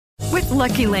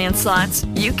Lucky Land Slots,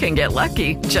 you can get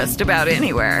lucky just about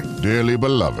anywhere. Dearly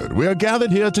beloved, we are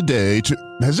gathered here today to...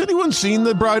 Has anyone seen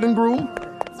the bride and groom?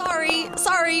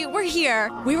 Sorry, we're here.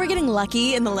 We were getting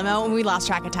lucky in the limo and we lost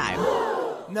track of time.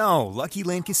 No, Lucky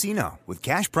Land Casino, with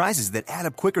cash prizes that add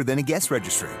up quicker than a guest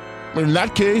registry. In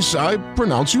that case, I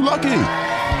pronounce you lucky.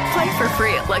 Play for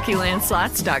free at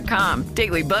LuckyLandSlots.com.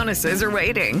 Daily bonuses are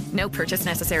waiting. No purchase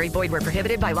necessary. Void where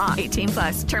prohibited by law.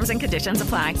 18+. Terms and conditions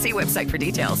apply. See website for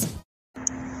details.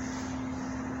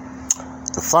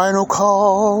 The final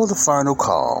call.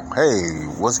 Hey,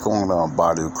 what's going on,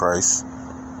 body of Christ?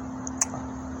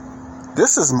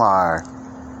 This is my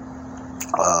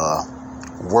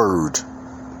word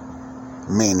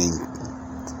meaning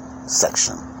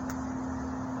section.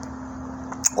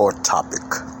 Or topic.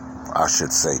 I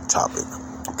should say topic.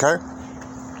 Okay?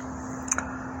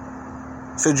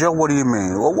 So, Joe, what do you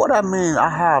mean? Well, what I mean, I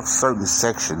have certain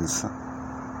sections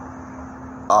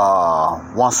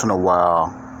once in a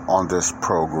while on this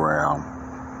program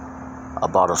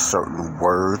about a certain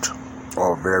word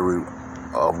or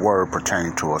a word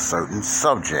pertaining to a certain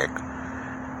subject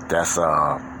that's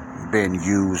been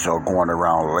used or going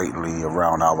around lately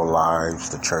around our lives,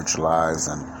 the church lives,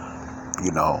 and,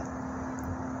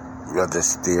 whether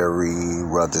it's theory,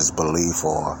 whether it's belief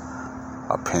or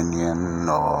opinion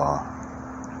or,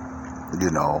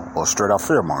 or straight up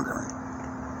fear mongering.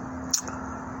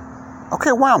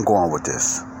 Okay, where I'm going with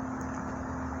this?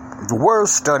 The word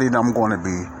studied, I'm going to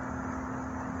be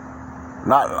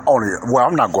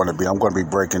I'm going to be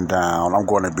breaking down, I'm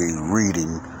going to be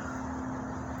reading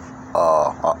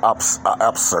an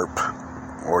excerpt,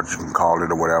 or you can call it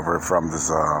or whatever, from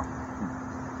this,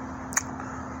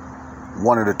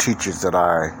 one of the teachers that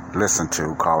I listen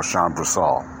to called Shaun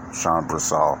Bresseux. Shaun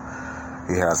Bresseux.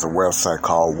 He has a website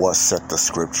called What Set the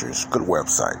Scriptures. Good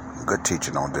website. Good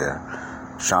teaching on there.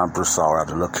 Shaun Bresseux, I have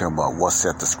to look him up. What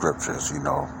Set the Scriptures,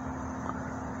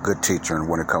 Good teacher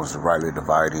when it comes to rightly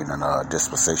dividing and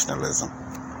dispensationalism.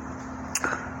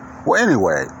 Well,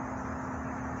 anyway,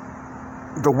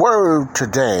 the word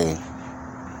today,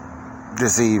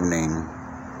 this evening,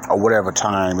 or whatever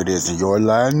time it is in your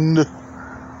land,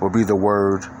 will be the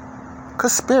word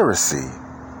conspiracy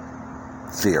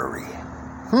theory.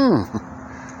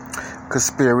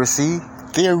 Conspiracy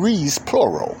theories,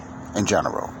 plural, in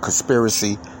general.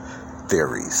 Conspiracy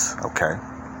theories, okay?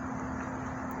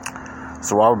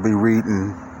 So I'll be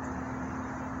reading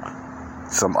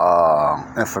some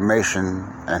information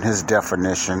and his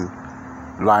definition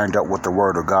lined up with the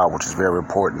Word of God, which is very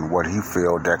important, what he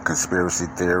feels that conspiracy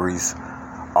theories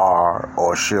are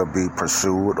or should be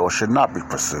pursued or should not be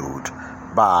pursued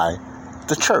by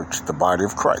the church, the body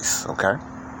of Christ, okay?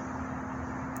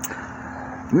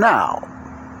 Now,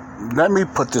 let me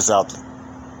put this out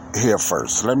here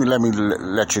first. Let me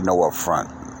let you know up front.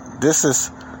 This is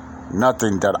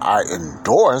nothing that I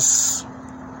endorse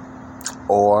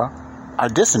or I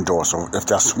disendorse, or if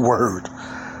that's a word,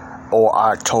 or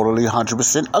I totally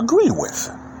 100% agree with.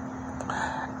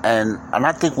 And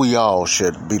I think we all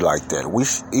should be like that.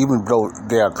 Even though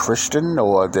they're a Christian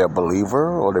or they're a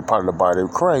believer or they're part of the body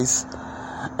of Christ,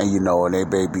 and and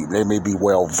they may be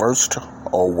well versed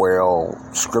or well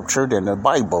scriptured in the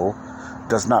Bible,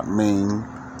 does not mean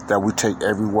that we take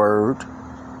every word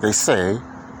they say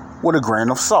with a grain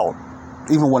of salt,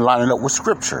 even when lining up with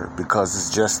scripture, because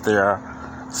it's just their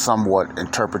somewhat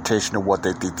interpretation of what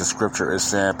they think the scripture is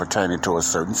saying pertaining to a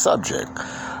certain subject.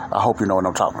 I hope you know what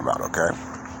I'm talking about, okay?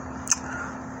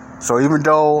 So even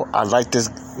though I like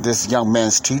this young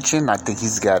man's teaching, I think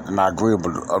he's got, and I agree with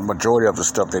a majority of the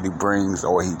stuff that he brings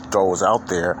or he throws out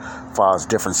there as far as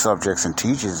different subjects and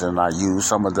teachings, and I use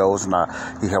some of those, and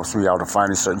he helps me out in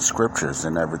finding certain scriptures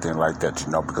and everything like that,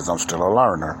 because I'm still a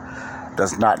learner.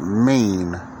 Does not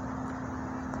mean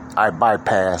I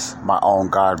bypass my own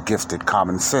God-gifted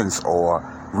common sense or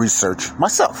research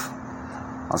myself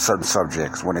on certain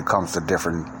subjects when it comes to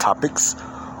different topics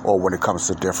or when it comes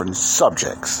to different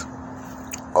subjects.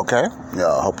 Okay?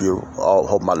 Yeah, I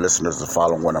hope my listeners are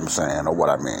following what I'm saying or what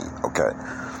I mean. Okay.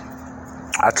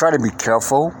 I try to be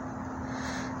careful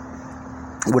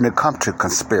when it comes to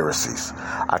conspiracies.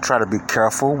 I try to be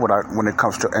careful when it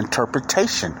comes to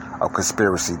interpretation of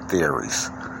conspiracy theories.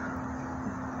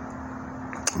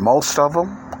 Most of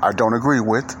them I don't agree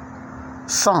with.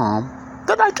 Some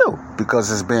that I do,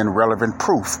 because it's been relevant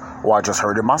proof, or I just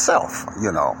heard it myself,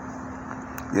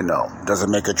 Does it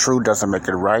make it true? Does it make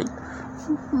it right?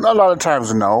 A lot of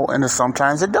times no, and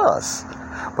sometimes it does.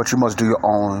 But you must do your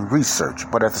own research.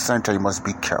 But at the same time, you must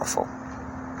be careful.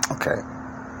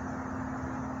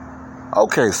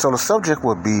 Okay, so the subject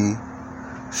would be,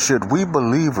 should we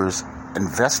believers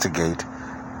investigate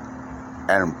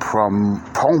and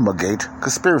promulgate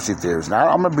conspiracy theories. Now,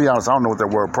 I'm going to be honest, I don't know what that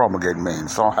word promulgate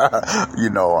means. So, I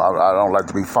don't like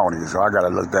to be phony, so I got to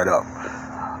look that up.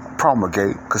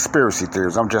 Promulgate conspiracy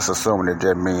theories. I'm just assuming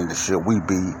that means should we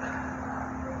be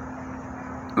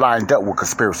lined up with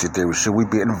conspiracy theories? Should we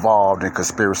be involved in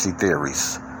conspiracy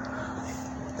theories?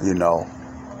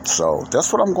 So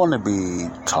that's what I'm going to be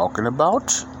talking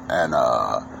about. And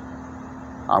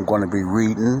I'm going to be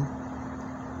reading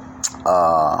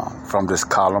from this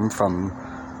column from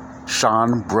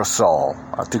Shaun Bresseux.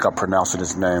 I think I'm pronouncing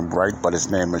his name right, but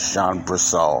his name is Shaun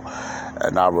Bresseux.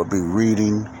 And I will be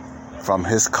reading from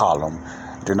his column.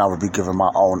 Then I will be giving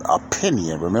my own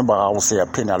opinion. Remember, I always say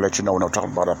opinion. I'll let you know when I'm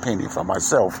talking about opinion for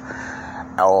myself.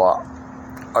 Or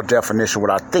a definition of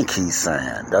what I think he's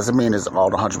saying. Doesn't mean it's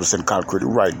all 100% concretely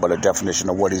right, but a definition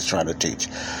of what he's trying to teach.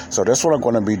 So that's what I'm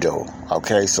going to be doing.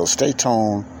 Okay, so stay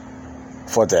tuned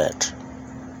for that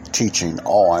teaching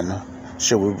on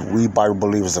should we Bible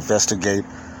believers investigate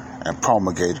and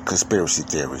promulgate conspiracy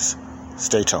theories.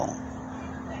 Stay tuned.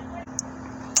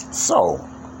 So,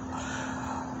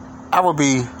 I will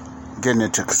be getting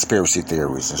into conspiracy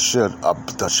theories. And should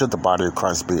the body of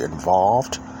Christ be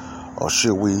involved, or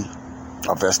should we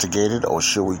investigate it, or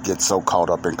should we get so caught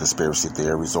up in conspiracy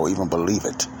theories or even believe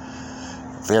it?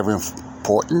 Very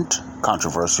important,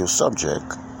 controversial subject,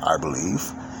 I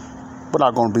believe. But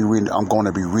I'm going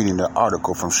to be reading the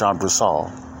article from Shaun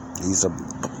Bresseux. He's a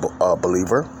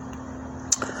believer,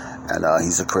 and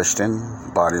he's a Christian,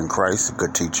 body in Christ, a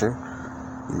good teacher.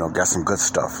 Got some good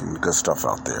stuff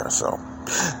out there. So,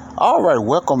 all right,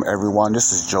 welcome everyone.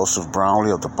 This is Joseph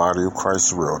Brownlee of the Body of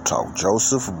Christ Real Talk.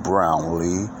 Joseph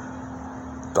Brownlee,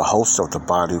 the host of the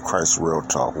Body of Christ Real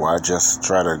Talk, where I just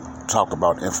try to talk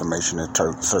about information in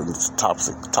certain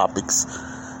topics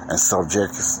and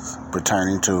subjects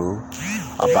pertaining to,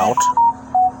 about,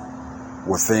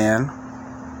 within,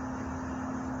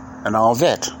 and all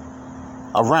that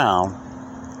around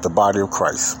the body of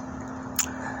Christ.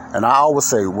 And I always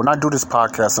say, when I do this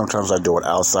podcast, sometimes I do it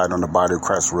outside on the Body of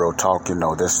Christ Real Talk.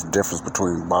 There's a difference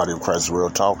between Body of Christ Real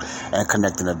Talk and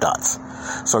connecting the dots.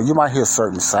 So you might hear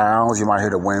certain sounds. You might hear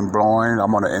the wind blowing.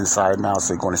 I'm on the inside now,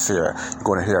 so you're going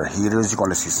to hear heaters. You're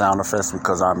going to see sound effects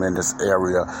because I'm in this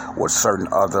area with certain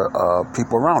other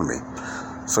people around me.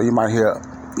 So you might hear,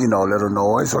 a little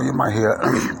noise, or you might hear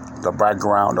the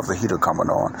background of the heater coming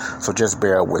on. So just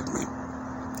bear with me.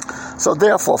 So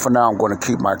therefore, for now, I'm going to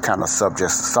keep my kind of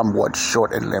subjects somewhat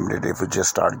short and limited if it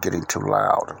just started getting too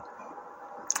loud.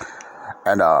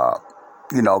 And,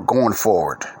 going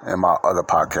forward in my other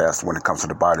podcast when it comes to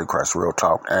the Body of Christ Real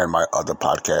Talk and my other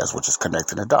podcast, which is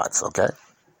Connecting the Dots, okay?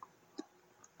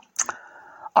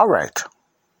 All right.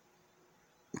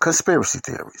 Conspiracy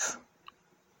theories.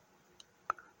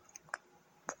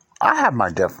 I have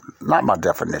not my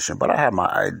definition, but I have my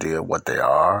idea what they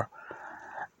are.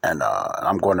 And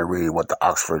I'm going to read what the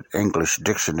Oxford English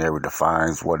Dictionary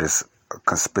defines what is a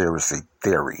conspiracy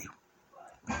theory.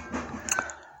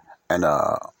 And,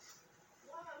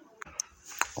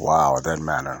 wow, it doesn't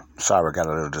matter. Sorry, I got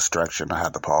a little distraction. I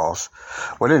had to pause.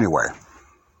 Well, anyway,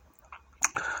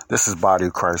 this is Body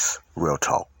of Christ Real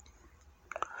Talk,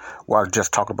 where I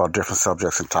just talk about different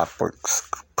subjects and topics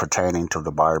pertaining to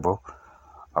the Bible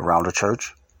around the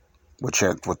church,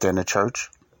 within the church,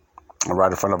 and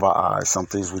right in front of our eyes. Some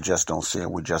things we just don't see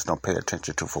and we just don't pay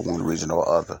attention to for one reason or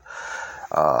other,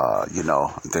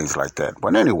 things like that.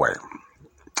 But anyway,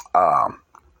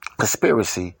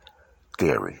 conspiracy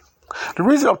theory. The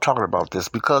reason I'm talking about this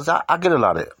because I get a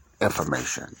lot of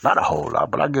information, not a whole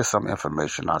lot, but I get some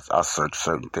information. I search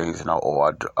certain things,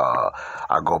 or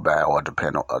I go back or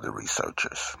depend on other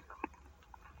researchers.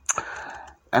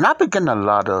 And I've been getting a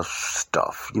lot of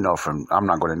stuff, from, I'm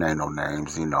not going to name no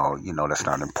names, that's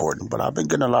not important, but I've been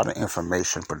getting a lot of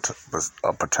information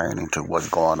pertaining to what's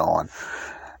going on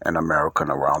in America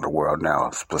and around the world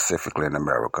now, specifically in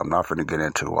America. I'm not going to get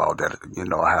into all that.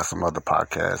 I have some other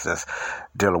podcasts that's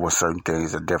dealing with certain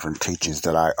things and different teachings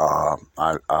that I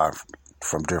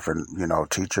from different,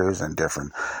 teachers and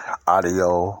different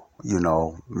audio,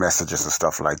 messages and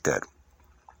stuff like that.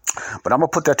 But I'm going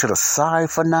to put that to the side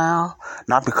for now,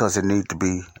 not because it needs to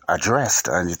be addressed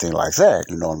or anything like that,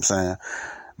 you know what I'm saying?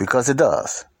 Because it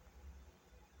does.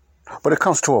 But it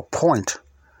comes to a point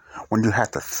when you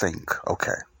have to think,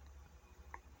 okay,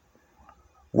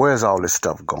 where's all this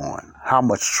stuff going? How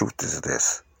much truth is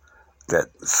this that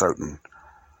certain,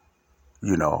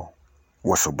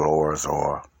 whistleblowers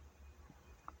or,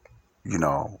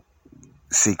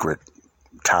 secret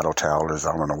title tellers,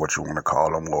 I don't know what you want to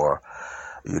call them, or,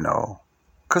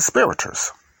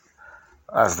 conspirators,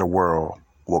 as the world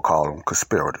will call them,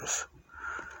 conspirators,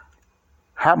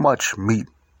 how much meat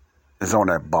is on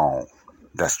that bone?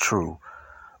 That's true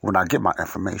when I get my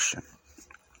information.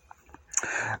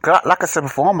 Like I said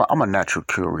before, I'm a natural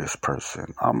curious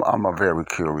person. I'm a very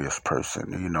curious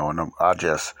person, and I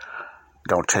just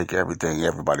don't take everything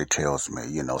everybody tells me.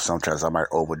 Sometimes I might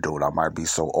overdo it. I might be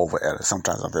so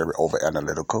sometimes I'm very over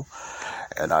analytical,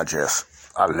 and I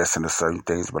listen to certain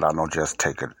things, but I don't just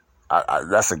take it.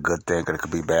 That's a good thing, and it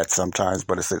could be bad sometimes,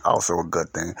 but it's also a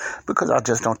good thing because I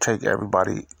just don't take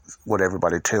what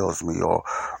everybody tells me or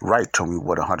write to me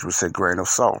with 100% grain of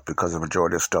salt, because the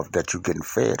majority of stuff that you're getting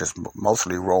fed is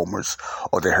mostly rumors,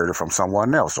 or they heard it from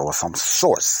someone else or some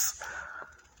source.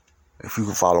 If you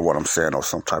can follow what I'm saying, or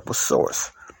some type of source.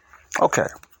 Okay.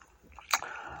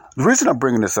 The reason I'm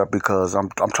bringing this up because I'm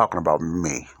talking about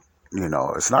me.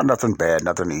 It's not nothing bad,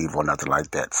 nothing evil, nothing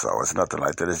like that. So it's nothing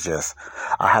like that. It's just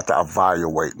I have to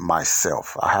evaluate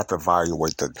myself. I have to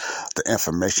evaluate the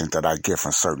information that I get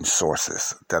from certain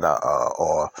sources that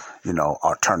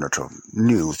alternative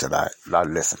news that I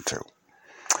listen to.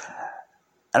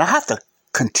 And I have to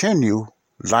continue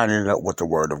lining it up with the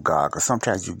Word of God, because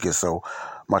sometimes you get so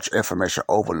much information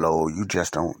overload, you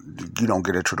don't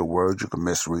get into the Word. You can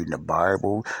miss reading the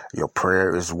Bible. Your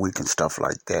prayer is weak and stuff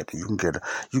like that. You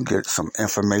can get some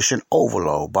information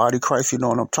overload. Body Christ, you know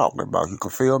what I'm talking about. You can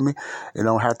feel me? It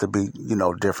don't have to be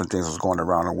different things that's going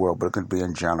around the world, but it can be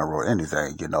in general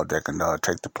anything that can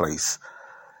take the place.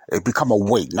 It become a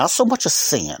weight, not so much a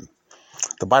sin.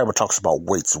 The Bible talks about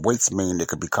weights. Weights mean it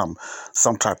could become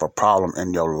some type of problem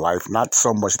in your life. Not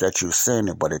so much that you're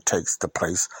sinning, but it takes the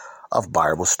place of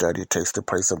Bible study. It takes the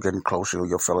place of getting closer to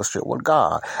your fellowship with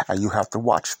God. And you have to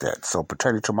watch that. So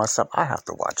pertaining to myself, I have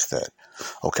to watch that.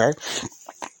 Okay?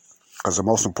 Because the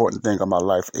most important thing in my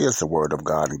life is the Word of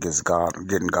God and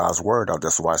getting God's Word out.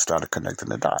 That's why I started connecting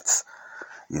the dots.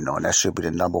 And that should be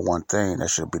the number one thing. That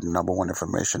should be the number one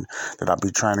information that I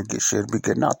be trying to should be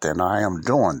getting out there. And I am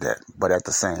doing that. But at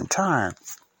the same time,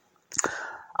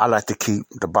 I like to keep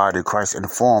the body of Christ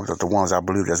informed of the ones I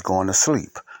believe that's going to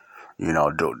sleep.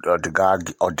 Did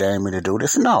God ordain me to do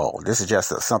this? No, this is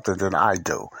just something that I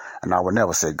do. And I would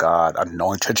never say, God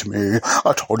anointed me,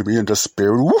 told me in the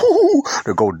spirit,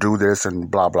 to go do this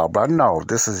and blah, blah, blah. No,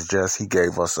 this is just, He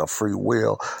gave us a free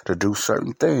will to do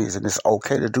certain things. And it's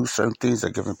okay to do certain things.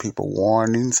 They're giving people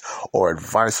warnings or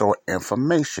advice or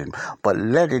information. But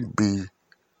let it be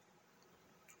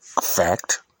a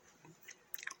fact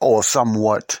or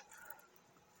somewhat,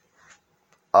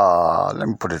 let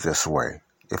me put it this way.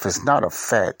 If it's not a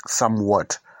fact,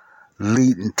 somewhat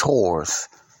leading towards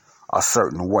a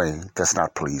certain way that's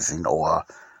not pleasing or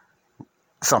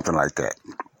something like that.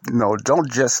 Don't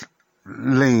just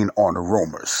lean on the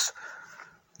rumors.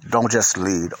 Don't just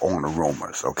lead on the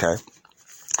rumors, okay?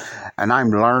 And I'm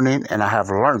learning, and I have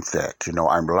learned that.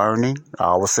 I'm learning. I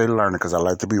always say learning because I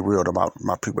like to be real to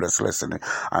my people that's listening.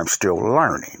 I'm still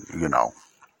learning,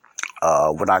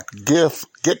 When I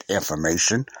get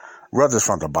information, whether it's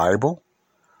from the Bible,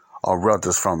 or whether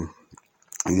it's from,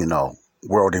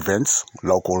 world events,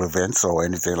 local events, or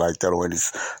anything like that, or any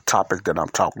topic that I'm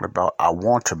talking about, I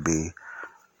want to be,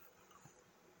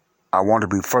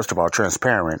 first of all,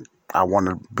 transparent. I want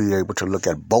to be able to look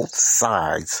at both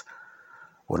sides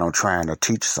when I'm trying to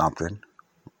teach something,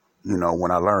 when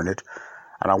I learn it.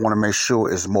 And I want to make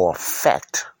sure it's more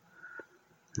fact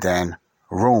than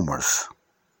rumors.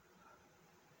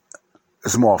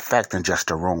 It's more fact than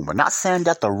just a rumor. Not saying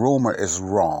that the rumor is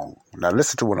wrong. Now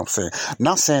listen to what I'm saying.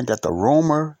 Not saying that the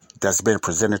rumor that's been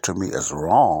presented to me is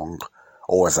wrong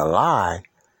or is a lie.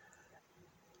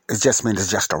 It just means it's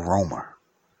just a rumor.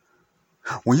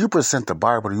 When you present the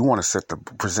Bible, you want to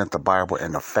present the Bible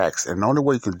and the facts. And the only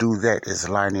way you can do that is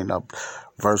lining up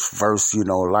verse,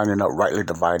 lining up, rightly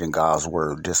dividing God's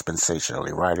word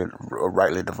dispensationally,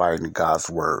 rightly dividing God's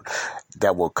word.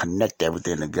 That will connect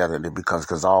everything together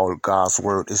because all God's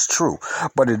word is true.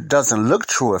 But it doesn't look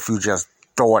true if you just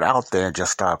throw it out there and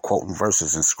just start quoting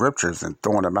verses and scriptures and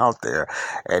throwing them out there.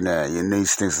 And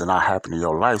these things are not happening in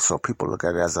your life. So people look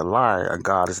at it as a lie, and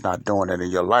God is not doing it in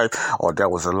your life. Or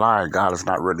that was a lie. God is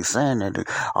not really saying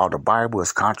that. Or the Bible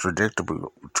is contradictable.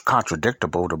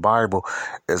 The Bible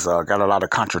is got a lot of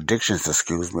contradictions,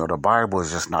 or the Bible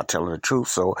is just not telling the truth.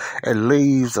 So it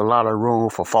leaves a lot of room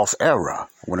for false error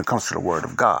when it comes to the Word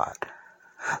of God.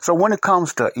 So when it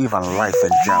comes to even life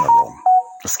in general,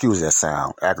 excuse that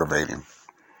sound, aggravating.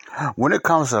 When it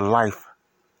comes to life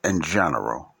in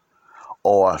general,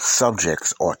 or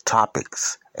subjects or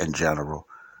topics in general,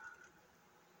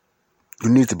 you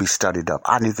need to be studied up.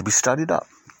 I need to be studied up.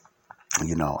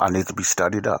 You know, I need to be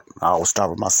studied up. I always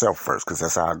start with myself first because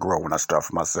that's how I grow, when I start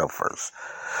with myself first.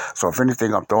 So if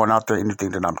anything I'm throwing out there,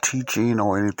 anything that I'm teaching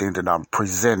or anything that I'm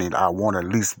presenting, I want to at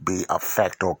least be a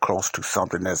fact or close to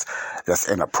something that's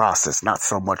in a process, not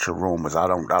so much of rumors. I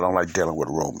don't like dealing with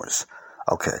rumors.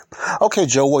 Okay,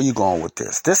 Joe, where you going with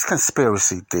this? This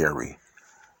conspiracy theory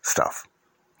stuff.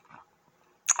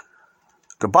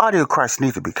 The body of Christ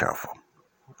needs to be careful.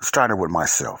 Starting with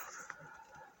myself.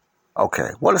 Okay,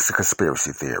 what is a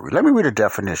conspiracy theory? Let me read a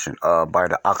definition by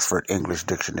the Oxford English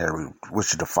Dictionary,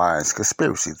 which defines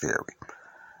conspiracy theory.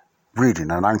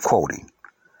 Reading, and I'm quoting,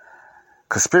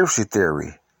 conspiracy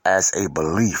theory as a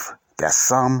belief that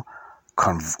some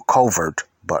covert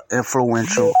but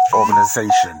influential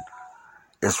organization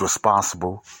is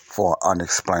responsible for an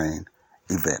unexplained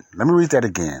event. Let me read that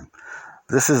again.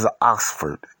 This is the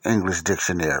Oxford English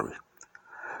Dictionary.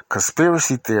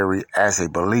 Conspiracy theory as a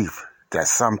belief that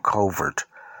some covert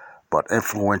but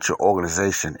influential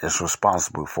organization is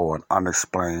responsible for an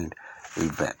unexplained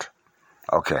event.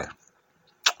 Okay,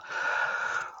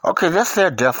 that's their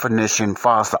definition as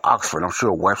far as the Oxford. I'm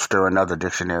sure Webster and other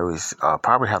dictionaries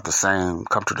probably have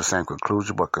come to the same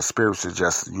conclusion, but conspiracy is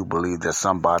just you believe that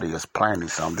somebody is planning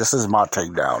something. This is my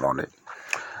takedown on it.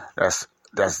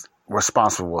 That's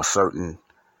responsible for a certain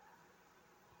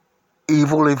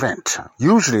evil event.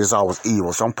 Usually it's always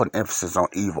evil, so I'm putting emphasis on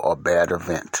evil or bad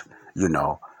event, you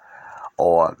know,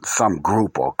 or some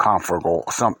group or conference or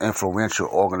some influential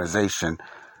organization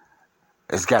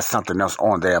has got something else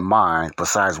on their mind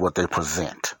besides what they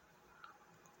present,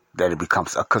 that it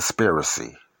becomes a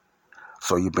conspiracy.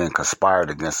 So you've been conspired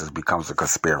against, it becomes a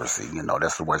conspiracy. You know,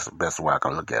 that's the best way I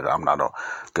can look at it. I'm not a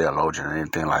theologian or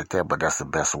anything like that, but that's the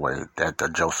best way, that the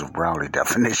Joseph Brownlee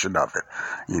definition of it,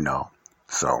 you know.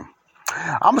 So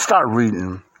I'm going to start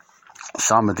reading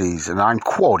some of these, and I'm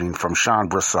quoting from Shaun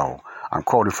Bresseux. I'm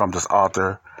quoting from this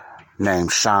author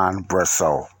named Shaun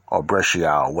Bresseux, or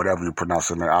Bresseux, whatever you pronounce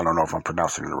it. I don't know if I'm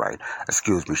pronouncing it right.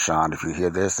 Excuse me, Shaun, if you hear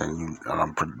this and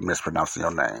I'm mispronouncing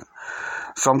your name.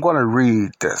 So I'm going to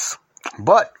read this.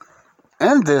 But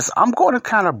in this, I'm going to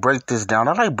kind of break this down.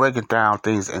 I like breaking down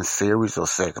things in series or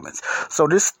segments. So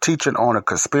this teaching on the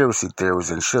conspiracy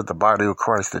theories, and should the body of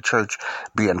Christ, the church,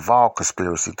 be involved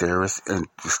conspiracy theorists and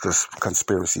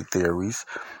conspiracy theories,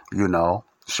 you know,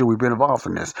 should we be involved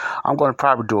in this? I'm going to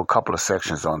probably do a couple of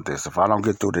sections on this. If I don't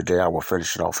get through today, I will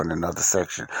finish it off in another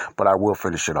section. But I will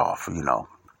finish it off, you know.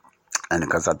 And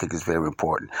because I think it's very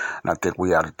important. And I think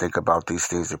we ought to think about these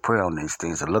things and pray on these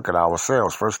things and look at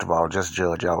ourselves. First of all, just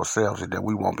judge ourselves, and then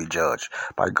we won't be judged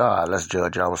by God. Let's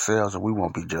judge ourselves and we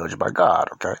won't be judged by God,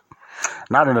 okay?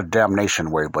 Not in a damnation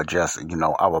way, but just, you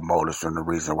know, our motives and the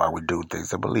reason why we do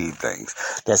things and believe things.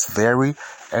 That's very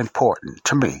important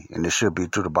to me, and it should be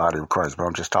to the body of Christ, but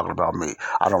I'm just talking about me.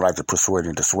 I don't like to persuade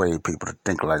and dissuade people to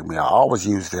think like me. I always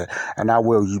use that, and I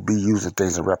will be using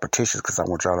things in repetitions because I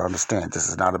want y'all to understand this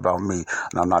is not about me,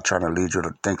 and I'm not trying to lead you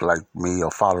to think like me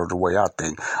or follow the way I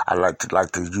think. I like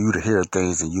you to hear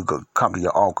things, and you go come to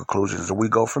your own conclusions, and we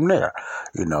go from there,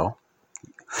 you know.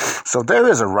 So there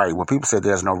is a right. When people say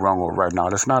there's no wrong or right, now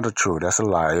that's not the truth. That's a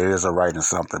lie. It is a right in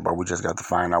something, but we just got to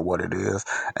find out what it is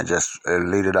and just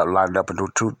line it up with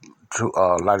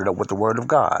the Word of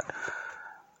God.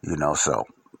 You know. So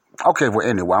okay. Well,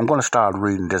 anyway, I'm going to start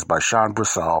reading this by Shaun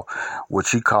Bresseux,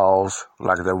 which he calls,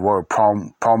 like the word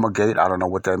promulgate. I don't know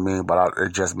what that means, but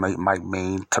it just might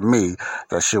mean to me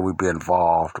that should we be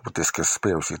involved with this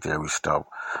conspiracy theory stuff.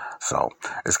 So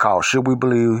it's called Should We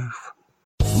Believe?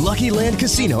 Lucky Land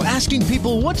Casino, asking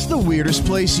people, what's the weirdest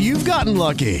place you've gotten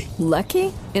lucky?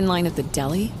 Lucky? In line at the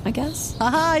deli, I guess?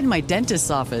 Aha, in my dentist's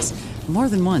office. More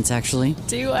than once, actually.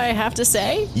 Do I have to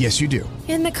say? Yes, you do.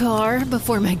 In the car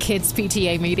before my kids'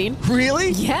 PTA meeting.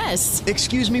 Really? Yes.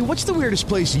 Excuse me, what's the weirdest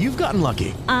place you've gotten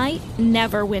lucky? I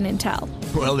never win and tell.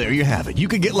 Well, there you have it. You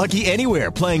can get lucky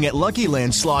anywhere, playing at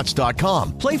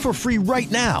LuckyLandSlots.com. Play for free right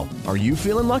now. Are you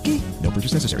feeling lucky? No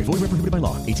purchase necessary. Void where prohibited by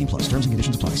law. 18+. Terms and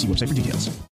conditions apply. See website for details.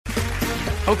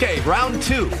 Okay, round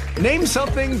two. Name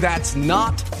something that's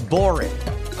not boring.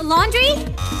 A laundry?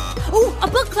 Ooh, a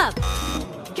book club.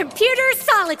 Computer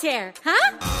solitaire,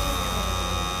 huh?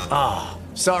 Ah,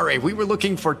 sorry. We were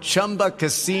looking for Chumba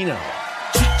Casino.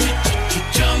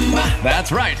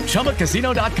 That's right.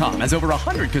 ChumbaCasino.com has over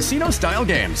 100 casino-style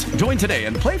games. Join today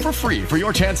and play for free for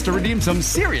your chance to redeem some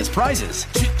serious prizes.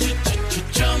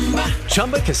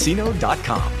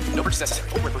 ChumbaCasino.com. No purchase necessary.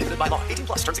 Void where prohibited by law. 18+.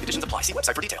 Terms and conditions apply. See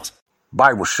website for details.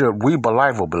 Bible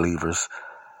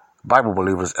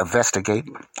believers investigate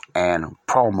and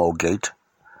promulgate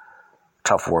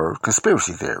tough word,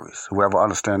 conspiracy theories. Whoever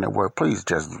understands that word, please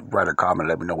just write a comment,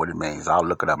 let me know what it means. I'll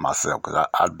look it up myself because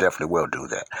I definitely will do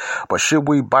that. But should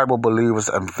we Bible believers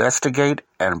investigate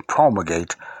and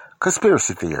promulgate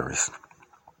conspiracy theories?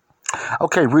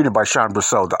 Okay, reading by Shaun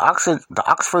Bresseux. The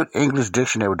Oxford English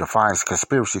Dictionary defines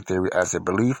conspiracy theory as a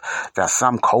belief that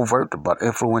some covert but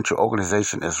influential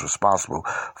organization is responsible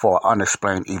for an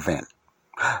unexplained event.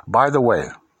 By the way,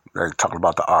 they're talking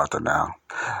about the author now.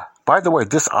 By the way,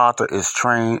 this author is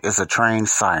a trained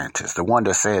scientist. The one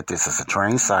that said this is a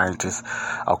trained scientist.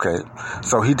 Okay,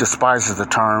 so he despises the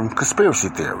term conspiracy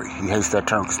theory. He hates that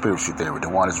term conspiracy theory. The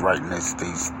one that's writing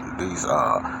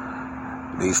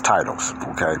these titles,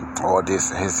 okay, or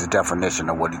his definition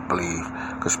of what he believes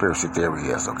conspiracy theory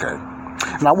is, okay.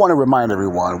 And I want to remind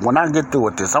everyone, when I get through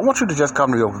with this, I want you to just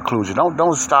come to your conclusion.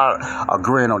 Don't start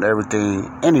agreeing on everything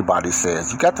anybody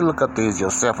says. You got to look up things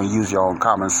yourself and use your own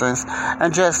common sense.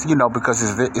 And just, because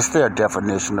it's their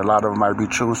definition. A lot of them might be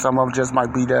true. Some of them just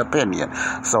might be their opinion.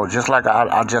 So just like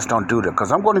I just don't do that.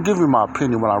 Because I'm going to give you my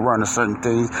opinion when I run to certain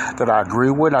things that I agree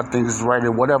with. I think is right.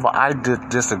 And whatever I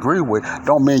disagree with,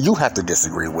 don't mean you have to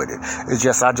disagree with it. It's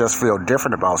just I just feel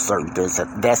different about certain things.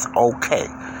 That's okay.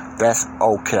 That's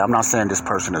okay. I'm not saying this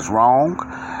person is wrong,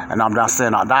 and I'm not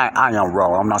saying I am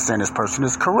wrong. I'm not saying this person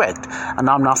is correct, and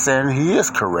I'm not saying he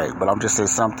is correct, but I'm just saying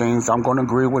some things I'm going to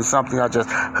agree with, something I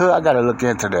got to look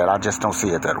into that. I just don't see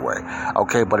it that way.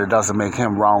 Okay, but it doesn't make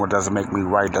him wrong. It doesn't make me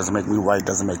right. It doesn't make me right. It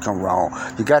doesn't make him wrong.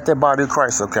 You got that body of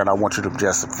Christ, okay, and I want you to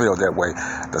just feel that way,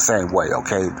 the same way,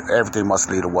 okay? Everything must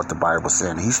lead to what the Bible's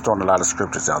saying. He's throwing a lot of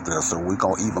scriptures out there, so we're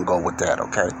going to even go with that,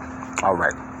 okay? All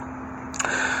right.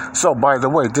 So, by the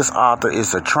way, this author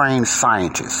is a trained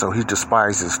scientist, so he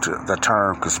despises the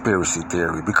term conspiracy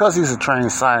theory. Because he's a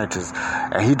trained scientist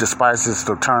and he despises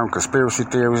the term conspiracy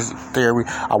theory,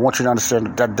 I want you to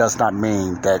understand that does not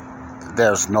mean that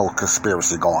there's no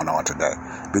conspiracy going on today,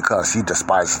 because he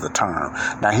despises the term.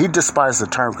 Now, he despises the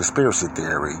term conspiracy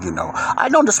theory, I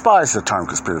don't despise the term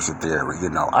conspiracy theory,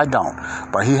 I don't.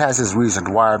 But he has his reasons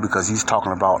why, because he's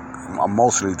talking about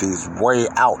mostly these way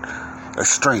out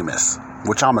extremists,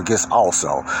 which I'm against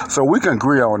also. So we can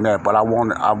agree on that, but I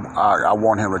want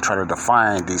him to try to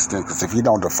define these things, because if you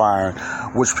don't define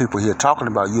which people he's talking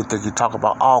about, you think he talk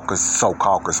about all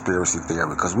so-called conspiracy theory,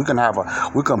 because we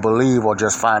can believe or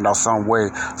just find out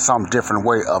some different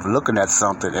way of looking at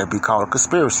something and be called a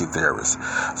conspiracy theorist.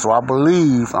 So I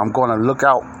believe I'm going to look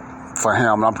out for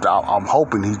him. I'm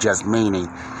hoping he's just meaning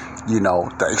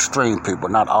the extreme people,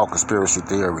 not all conspiracy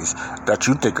theories that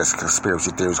you think is conspiracy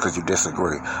theories because you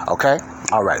disagree. Okay?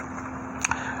 All right.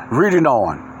 Reading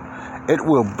on. It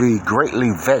will greatly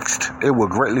vex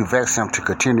him to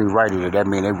continue writing it. That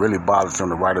means it really bothers him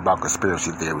to write about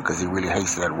conspiracy theory, because he really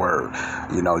hates that word.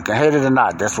 You can hate it or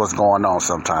not. That's what's going on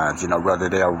sometimes, whether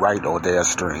they're right or they're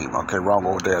extreme. Okay, wrong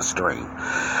or they're extreme.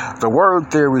 The word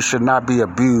theory should not be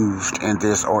abused in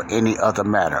this or any other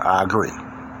matter. I agree.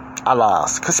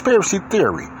 Alas, conspiracy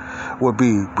theory will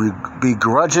be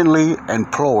begrudgingly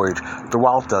employed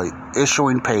throughout the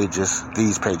issuing pages,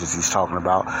 these pages he's talking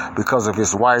about, because of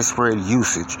its widespread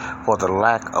usage for the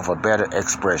lack of a better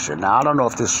expression. Now, I don't know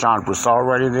if this Shaun Bresseux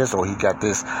writing this, or he got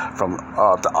this from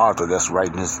the author that's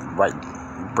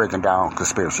breaking down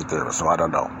conspiracy theory, so I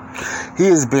don't know. He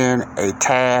has been a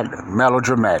tad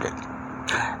melodramatic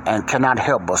and cannot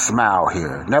help but smile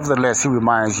here. Nevertheless, he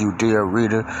reminds you, dear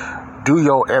reader, do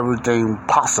your everything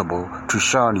possible to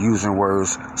shun using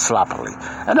words sloppily.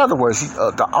 In other words,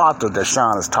 the author that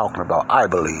Shaun is talking about, I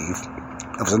believe,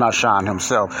 if it's not Shaun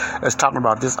himself, is talking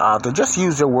about this author. Just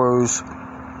use your words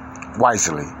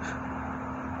wisely.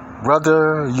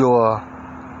 Whether you're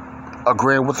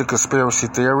agreeing with the conspiracy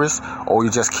theorists, or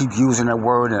you just keep using that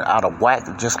word and out of whack,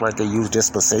 just like they use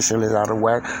dispensationalists out of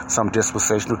whack. Some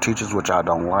dispensational teachers, which I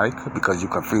don't like, because you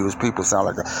confuse people. It sounds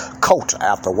like a cult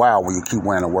after a while when you keep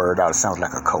wearing a word out. It sounds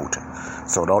like a cult.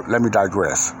 So let me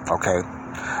digress, okay?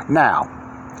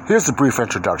 Now, here's a brief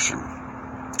introduction.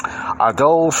 Are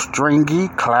those stringy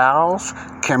clouds,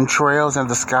 chemtrails in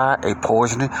the sky, a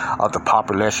poisoning of the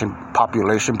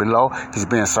population below? He's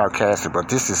being sarcastic, but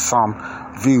this is some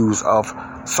views of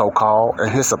so-called, in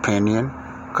his opinion,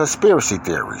 conspiracy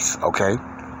theories, okay?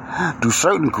 Do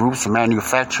certain groups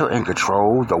manufacture and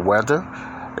control the weather?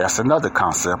 That's another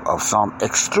concept of some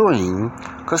extreme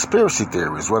conspiracy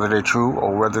theories, whether they're true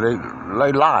or whether they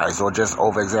lies or just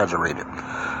over-exaggerated.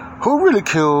 Who really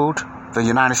killed the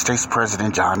United States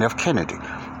President John F. Kennedy?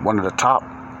 One of the top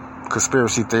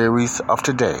conspiracy theories of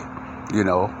today,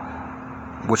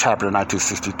 which happened in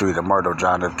 1963, the murder of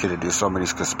John F. Kennedy. There's so many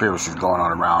conspiracies going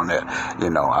on around that.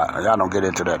 I don't get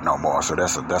into that no more. So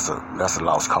that's a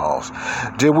lost cause.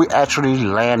 Did we actually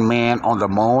land man on the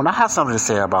moon? I have something to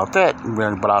say about that,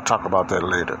 but I'll talk about that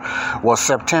later. Was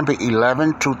September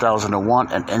 11,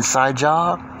 2001 an inside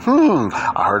job?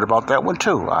 I heard about that one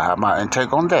too. I have my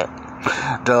intake on that.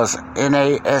 Does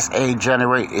NASA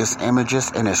generate its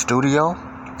images in a studio?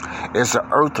 Is the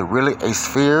Earth really a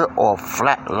sphere or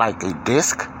flat like a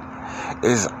disc?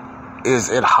 Is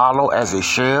it hollow as a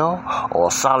shell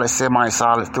or solid,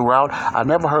 semi-solid throughout? I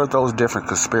never heard those different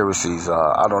conspiracies.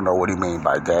 I don't know what he mean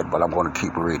by that, but I'm going to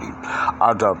keep reading.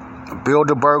 Are the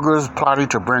Bilderbergers plotting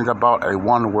to bring about a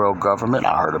one-world government?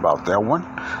 I heard about that one.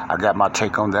 I got my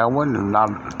take on that one.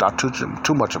 Not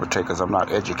too much of a take because I'm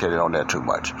not educated on that too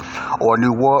much. Or a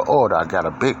new world order. I got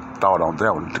a big thought on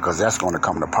that one because that's going to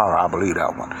come to power. I believe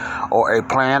that one. Or a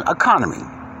planned economy.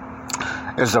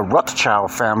 Is the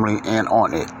Rothschild family in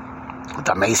on it?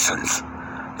 The Masons,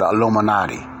 the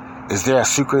Illuminati. Is there a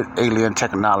secret alien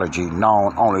technology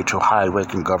known only to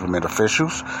high-ranking government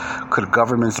officials? Could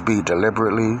governments be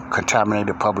deliberately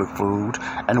contaminating public food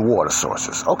and water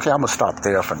sources? Okay, I'm going to stop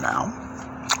there for now.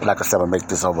 Like I said, I'll make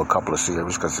this over a couple of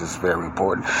series because it's very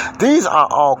important. These are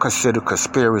all considered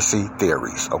conspiracy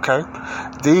theories, okay?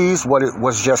 These, what it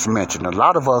was just mentioned, a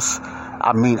lot of us,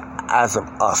 as of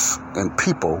us and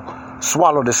people,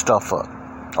 swallow this stuff up,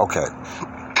 okay?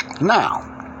 Now,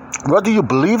 whether you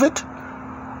believe it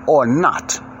or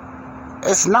not,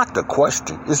 it's not the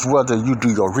question. It's whether you do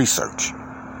your research.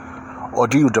 Or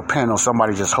do you depend on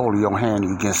somebody just holding your hand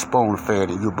and you get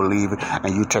spoon-fed and you believe it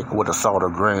and you take it with a salt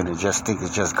of grain and just think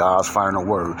it's just God's final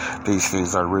word. These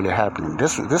things are really happening.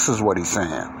 This is what he's saying.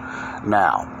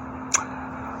 Now,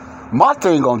 my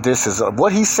thing on this is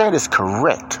what he said is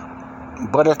correct.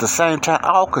 But at the same time,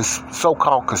 all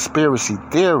so-called conspiracy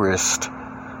theorists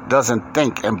doesn't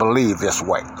think and believe this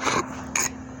way.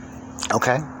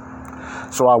 Okay?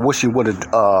 So I wish he would have,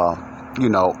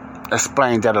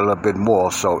 explained that a little bit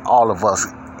more so all of us,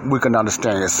 we can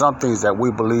understand that some things that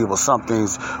we believe or some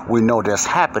things we know that's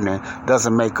happening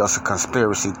doesn't make us a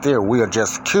conspiracy theory. We are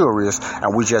just curious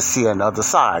and we just see another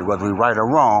side. Whether we're right or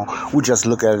wrong, we just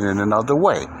look at it in another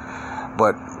way.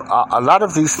 But a lot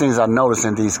of these things I notice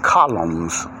in these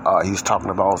columns he's talking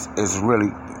about is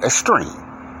really extreme.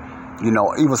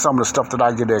 Even some of the stuff that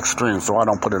I get extreme, so I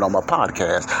don't put it on my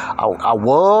podcast.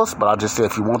 But I just said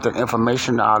if you want that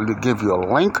information, I'll give you a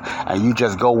link, and you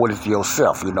just go with it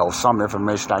yourself. Some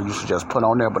information I used to just put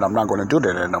on there, but I'm not going to do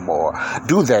that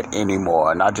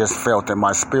anymore. And I just felt in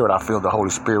my spirit, I feel the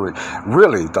Holy Spirit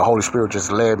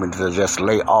just led me to just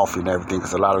lay off and everything,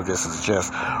 because a lot of this is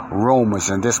just rumors,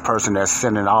 and this person that's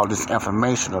sending all this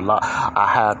information, I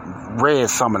had read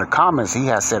some of the comments, he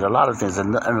has said a lot of things,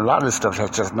 and a lot of this stuff has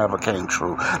just never came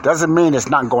true. Doesn't mean it's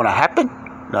not going to happen.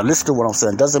 Now listen to what I'm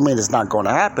saying. Doesn't mean it's not going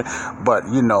to happen. But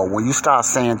when you start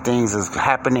saying things is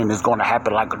happening, it's going to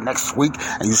happen like next week,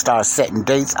 and you start setting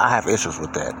dates, I have issues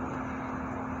with that.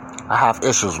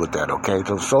 Okay?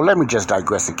 So let me just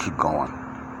digress and keep going.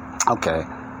 Okay.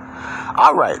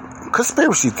 All right.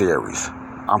 Conspiracy theories.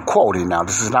 I'm quoting now.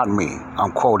 This is not me.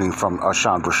 I'm quoting from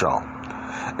Shaun Bresseux.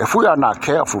 If we are not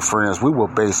careful, friends, we will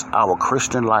base our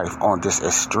Christian life on this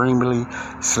extremely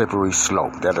slippery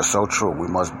slope. That is so true. We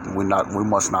must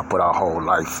not put our whole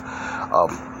life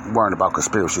of worrying about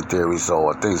conspiracy theories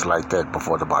or things like that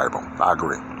before the Bible. I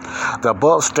agree. The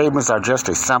above statements are just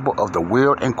a sample of the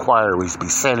weird inquiries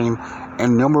besetting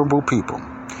innumerable people.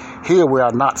 Here we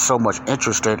are not so much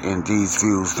interested in these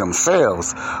views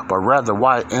themselves, but rather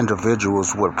why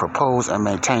individuals would propose and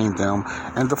maintain them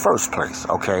in the first place,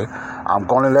 okay? I'm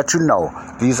going to let you know,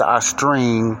 these are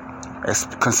extreme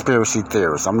conspiracy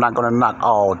theorists. I'm not going to knock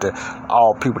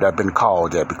all people that have been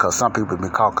called that, because some people have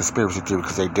been called conspiracy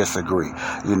theorists because they disagree,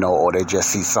 or they just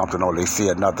see something, or they see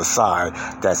another side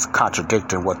that's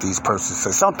contradicting what these persons say.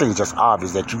 Some things just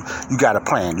obvious that you got a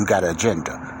plan, you got an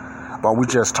agenda. But we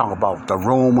just talk about the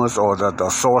rumors or the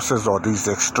sources or these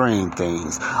extreme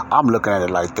things. I'm looking at it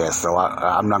like that. So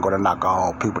I'm not going to knock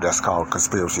all people that's called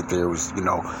conspiracy theories,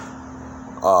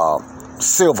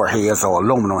 silver heads or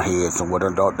aluminum heads and with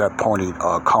that pointy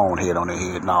cone head on their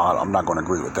head. No, I'm not going to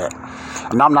agree with that.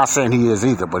 And I'm not saying he is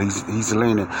either, but he's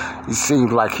leaning. He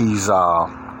seems like he's,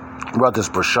 whether it's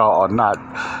Bresseux or not,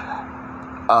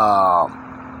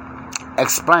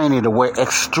 explaining the way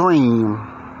extreme,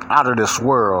 out of this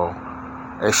world,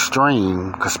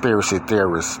 extreme conspiracy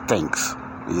theorist thinks,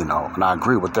 and I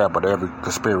agree with that, but every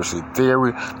conspiracy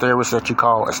theorist that you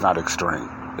call, it's not extreme.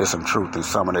 There's some truth in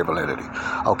some of their validity.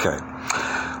 Okay.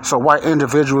 So why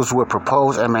individuals would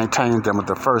propose and maintain them in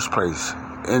the first place?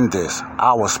 in this,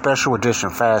 our special edition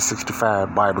Fast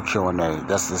 65 Bible Q&A.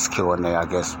 That's this Q&A, I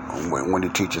guess, when he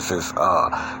teaches his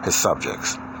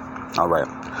subjects. All right.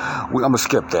 I'm going to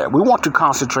skip that. We want to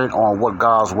concentrate on what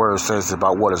God's word says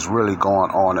about what is really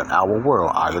going on in our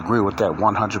world. I agree with that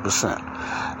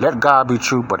 100%. Let God be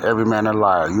true, but every man a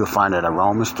liar. You'll find that in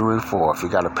Romans 3 and 4. If you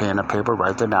got a pen and paper,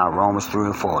 write that down. Romans 3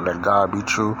 and 4. Let God be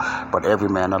true, but every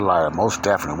man a liar. Most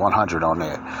definitely, 100 on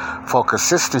that. For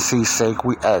consistency's sake,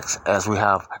 we ask, as we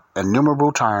have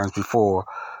innumerable times before,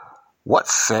 what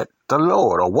said the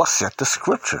Lord, or what said the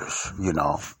scriptures,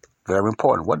 Very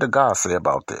important. What did God say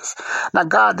about this? Now,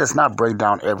 God does not break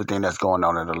down everything that's going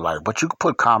on in the life, but you can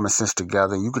put common sense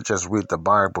together. You could just read the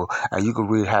Bible, and you could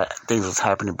read how things was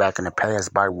happening back in the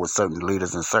past Bible with certain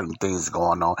leaders and certain things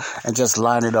going on, and just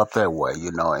line it up that way,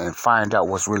 and find out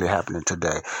what's really happening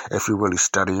today if you really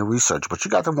study and research. But you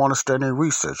got to want to study and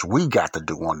research. We got to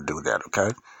want to do that,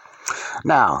 okay?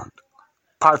 Now,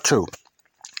 part 2.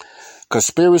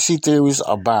 Conspiracy theories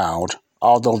abound,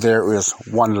 although there is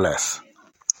one less.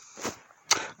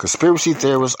 Conspiracy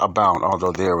theories abound,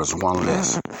 although there is one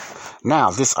less. Now,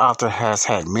 this author has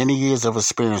had many years of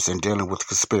experience in dealing with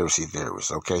conspiracy theories.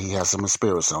 Okay, he has some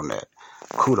experience on that.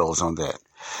 Kudos on that.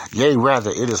 Yea, rather,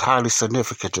 it is highly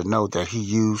significant to note that he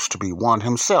used to be one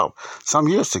himself some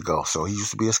years ago. So he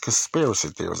used to be a conspiracy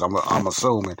theorist. I'm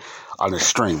assuming an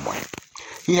extreme one.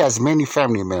 He has many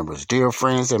family members, dear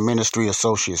friends, and ministry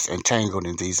associates entangled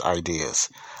in these ideas.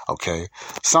 Okay,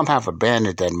 some have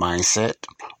abandoned that mindset,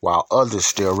 while others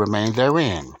still remain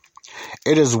therein.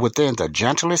 It is within the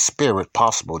gentlest spirit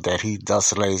possible that he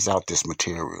thus lays out this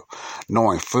material,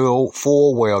 knowing full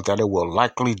well that it will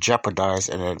likely jeopardize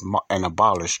and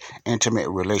abolish intimate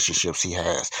relationships he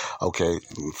has. Okay,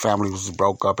 families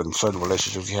broke up and certain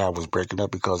relationships he had was breaking up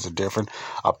because of different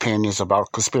opinions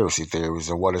about conspiracy theories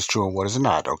and what is true and what is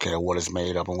not, okay, what is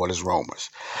made up and what is rumors.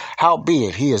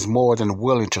 Howbeit, he is more than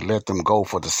willing to let them go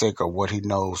for the sake of what he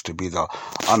knows to be the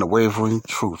unwavering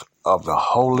truth of the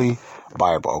Holy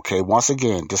Bible. Okay, once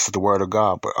again, this is the word of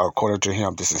God, but according to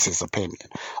him, this is his opinion.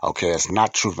 Okay, it's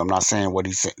not truth. I'm not saying what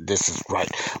he said. This is right.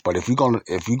 But if you're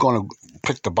gonna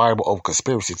pick the Bible over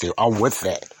conspiracy theory, I'm with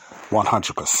that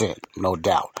 100%, no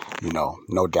doubt.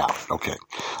 No doubt. Okay,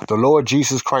 the Lord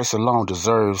Jesus Christ alone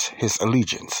deserves his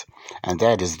allegiance, and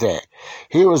that is that.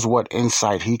 Here is what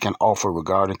insight he can offer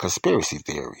regarding conspiracy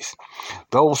theories.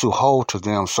 Those who hold to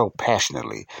them so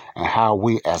passionately, and how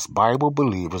we as Bible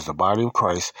believers, the body of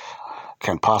Christ,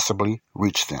 can possibly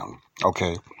reach them.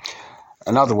 Okay.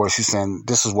 In other words, he's saying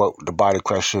this is what the body of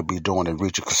Christ should be doing in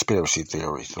reaching conspiracy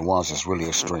theories, the ones that's really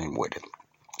extreme with it.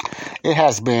 It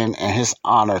has been in his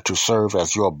honor to serve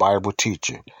as your Bible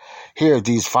teacher. Here,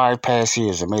 these 5 past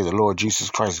years, and may the Lord Jesus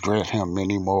Christ grant him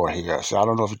many more here. So I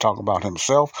don't know if he's talking about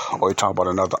himself or he's talking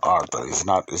about another author. It's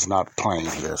not plain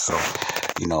here. So,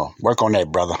 work on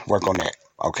that, brother. Work on that.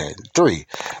 Okay. 3,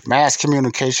 mass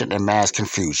communication and mass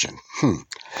confusion.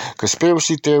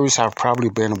 Conspiracy theories have probably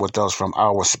been with us from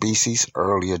our species'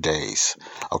 earlier days.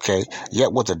 Okay.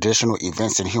 Yet with additional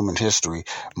events in human history,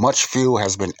 much fuel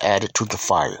has been added to the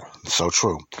fire. So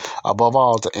true. Above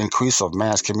all, the increase of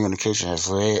mass communication has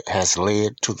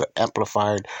led to the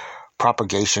amplified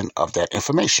propagation of that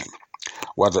information,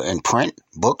 whether in print,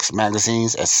 books,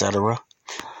 magazines, etc.,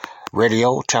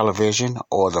 radio, television,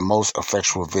 or the most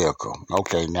effectual vehicle.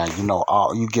 Okay, now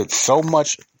you get so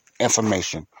much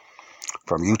information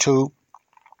from YouTube,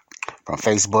 from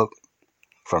Facebook,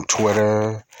 from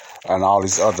Twitter, and all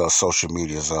these other social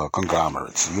medias,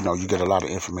 conglomerates. You get a lot of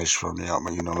information from them.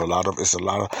 It's a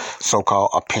lot of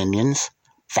so-called opinions,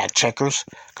 fact checkers,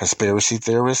 conspiracy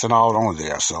theorists, and all on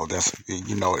there. So that's,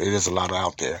 it is a lot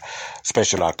out there,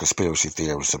 especially a lot of conspiracy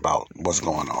theories about what's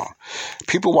going on.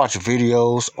 People watch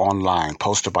videos online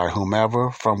posted by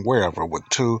whomever from wherever with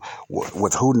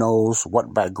who knows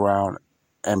what background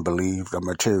and believe the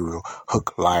material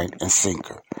hook, line, and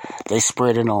sinker. They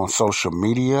spread it on social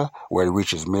media where it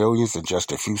reaches millions in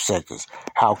just a few seconds.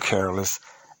 How careless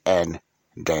and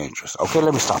dangerous. Okay,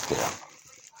 let me stop there.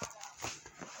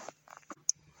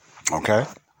 Okay?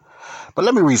 But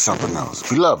let me read something else.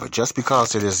 Beloved, just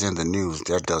because it is in the news,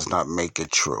 that does not make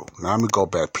it true. Now let me go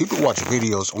back. People watch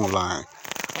videos online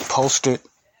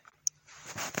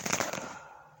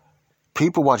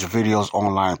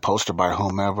posted by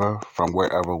whomever, from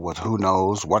wherever, with who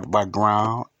knows what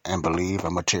background and believe a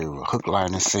material, hook,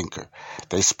 line, and sinker.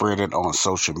 They spread it on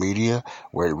social media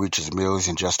where it reaches millions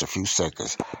in just a few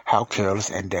seconds. How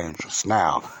careless and dangerous.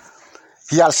 Now,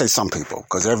 he got to say some people,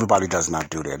 because everybody does not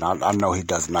do that. I know he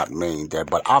does not mean that,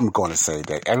 but I'm going to say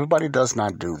that everybody does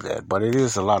not do that. But it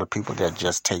is a lot of people that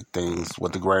just take things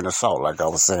with a grain of salt, like I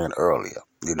was saying earlier.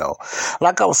 You know,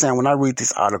 like I was saying, when I read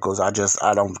these articles, I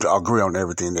don't agree on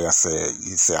everything they said.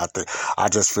 You say, I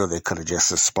just feel they could have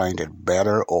just explained it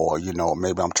better, or, you know,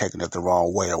 maybe I'm taking it the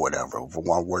wrong way or whatever, for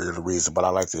one way or the reason. But I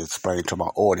like to explain to my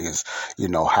audience, you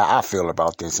know, how I feel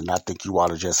about this. And I think you ought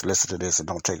to just listen to this and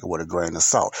don't take it with a grain of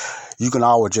salt. You can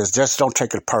always just don't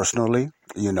take it personally.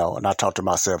 You know, and I talk to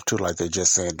myself too, like they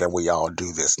just saying that we all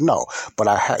do this. No, but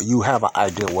you have an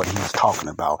idea what he's talking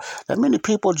about. That many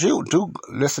people do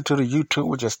listen to the YouTube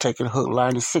and just take it hook,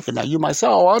 line, and sinker. Now you might say,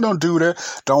 "Oh, I don't do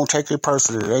that." Don't take it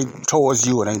personally. It ain't towards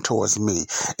you. It ain't towards me.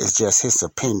 It's just his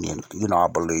opinion. You know, I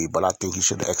believe, but I think he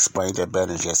should have explained that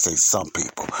better than just say some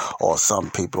people or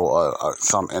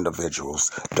some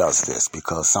individuals does this,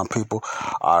 because some people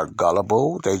are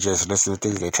gullible. They just listen to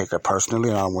things. They take it personally,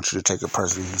 and I don't want you to take it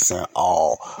personally. He's saying all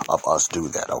of us do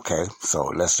that, okay? So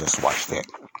let's just watch that.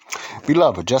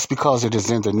 Beloved, just because it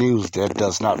is in the news, that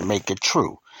does not make it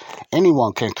true.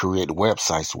 Anyone can create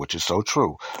websites, which is so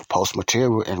true, post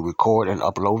material, and record and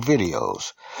upload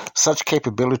videos. Such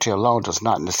capability alone does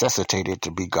not necessitate it to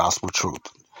be gospel truth.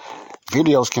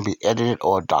 Videos can be edited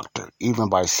or doctored, even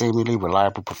by seemingly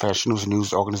reliable professionals,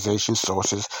 news organizations.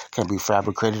 Sources can be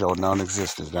fabricated or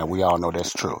non-existent. Now, we all know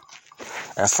that's true.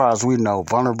 As far as we know,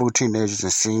 vulnerable teenagers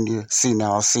and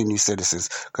senior citizens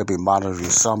could be monitoring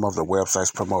some of the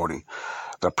websites promoting.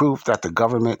 The proof that the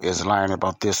government is lying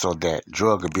about this or that,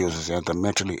 drug abusers and the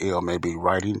mentally ill may be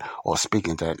writing or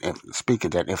speaking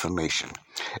that information.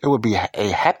 It would be a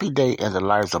happy day in the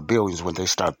lives of billions when they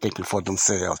start thinking for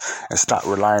themselves and start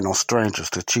relying on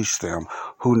strangers to teach them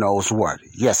who knows what.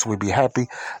 Yes, we'd be happy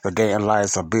the day in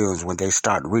lives of billions when they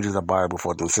start reading the Bible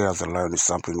for themselves and learning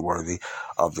something worthy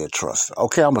of their trust.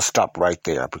 Okay, I'm going to stop right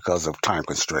there because of time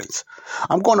constraints.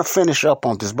 I'm going to finish up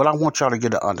on this, but I want y'all to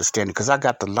get an understanding, because I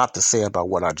got a lot to say about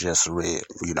what I just read,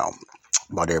 you know,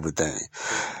 about everything.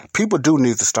 People do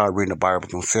need to start reading the Bible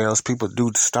themselves. People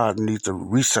do need to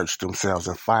research themselves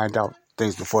and find out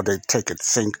things before they take it,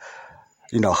 sink,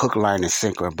 you know, hook, line, and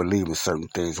sinker and believe in certain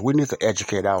things. We need to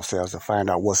educate ourselves and find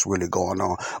out what's really going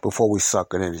on before we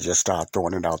suck it in and just start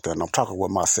throwing it out there. And I'm talking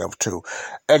with myself too.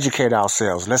 Educate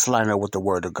ourselves. Let's line up with the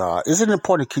Word of God. Is it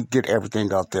important to get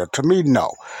everything out there? To me,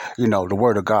 no. You know, the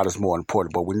Word of God is more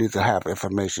important, but we need to have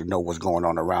information, know what's going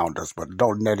on around us, but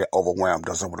don't let it overwhelm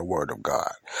us over the Word of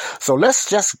God. So let's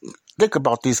just think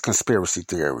about these conspiracy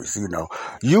theories, you know.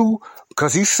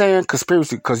 Because he's saying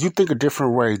conspiracy, because you think a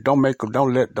different way. I don't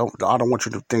want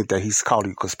you to think that he's calling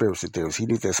you conspiracy theories. He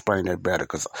needs to explain that better,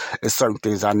 because it's certain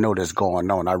things I know that's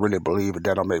going on. I really believe it.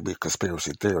 That don't make me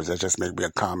conspiracy theories. That just make me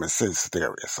a common sense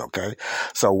theorist, okay?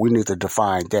 So we need to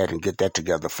define that and get that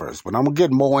together first. But I'm going to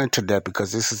get more into that,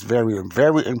 because this is very,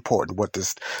 very important what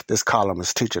this column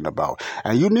is teaching about.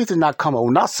 And you need to not come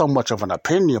on, not so much of an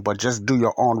opinion, but just do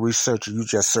your own research, and you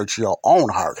just search your own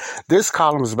heart. This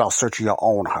column is about searching your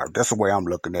own heart. That's the way I'm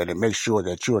looking at it. Make sure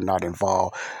that you're not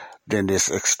involved in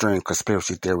this extreme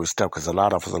conspiracy theory stuff, because a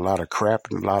lot of us, a lot of crap,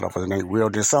 and a lot of it ain't real.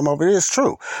 Then some of it is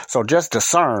true. So just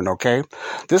discern, okay?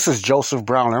 This is Joseph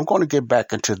Brown. I'm going to get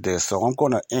back into this, so I'm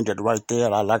going to end it right there.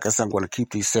 Like I said, I'm going to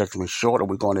keep these segments short, and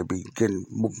we're going to be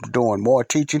doing more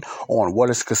teaching on what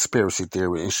is conspiracy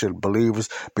theory, and should believers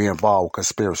be involved with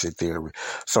conspiracy theory.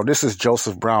 So this is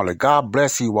Joseph Brown. God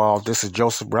bless you all. This is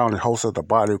Joseph Brown, host of the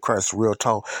Body of Christ Real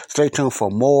Talk. Stay tuned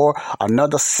for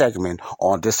another segment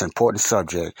on this important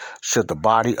subject. Should the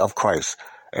body of Christ,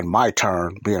 in my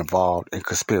turn, be involved in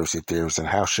conspiracy theories, and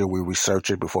how should we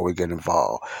research it before we get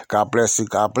involved? God bless you.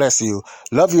 God bless you.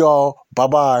 Love you all.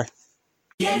 Bye-bye.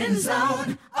 Get in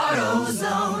zone,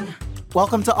 AutoZone.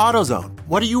 Welcome to AutoZone.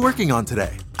 What are you working on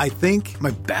today? I think my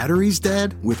battery's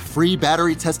dead. With free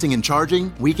battery testing and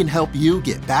charging, we can help you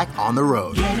get back on the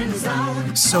road. Get in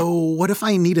zone. So what if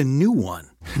I need a new one?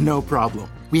 No problem.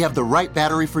 We have the right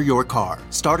battery for your car,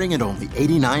 starting at only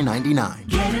 $89.99.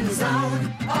 Get in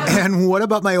zone. And what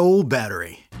about my old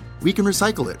battery? We can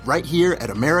recycle it right here at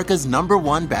America's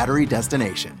 #1 battery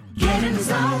destination. Get in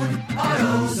zone,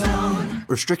 AutoZone.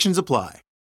 Restrictions apply.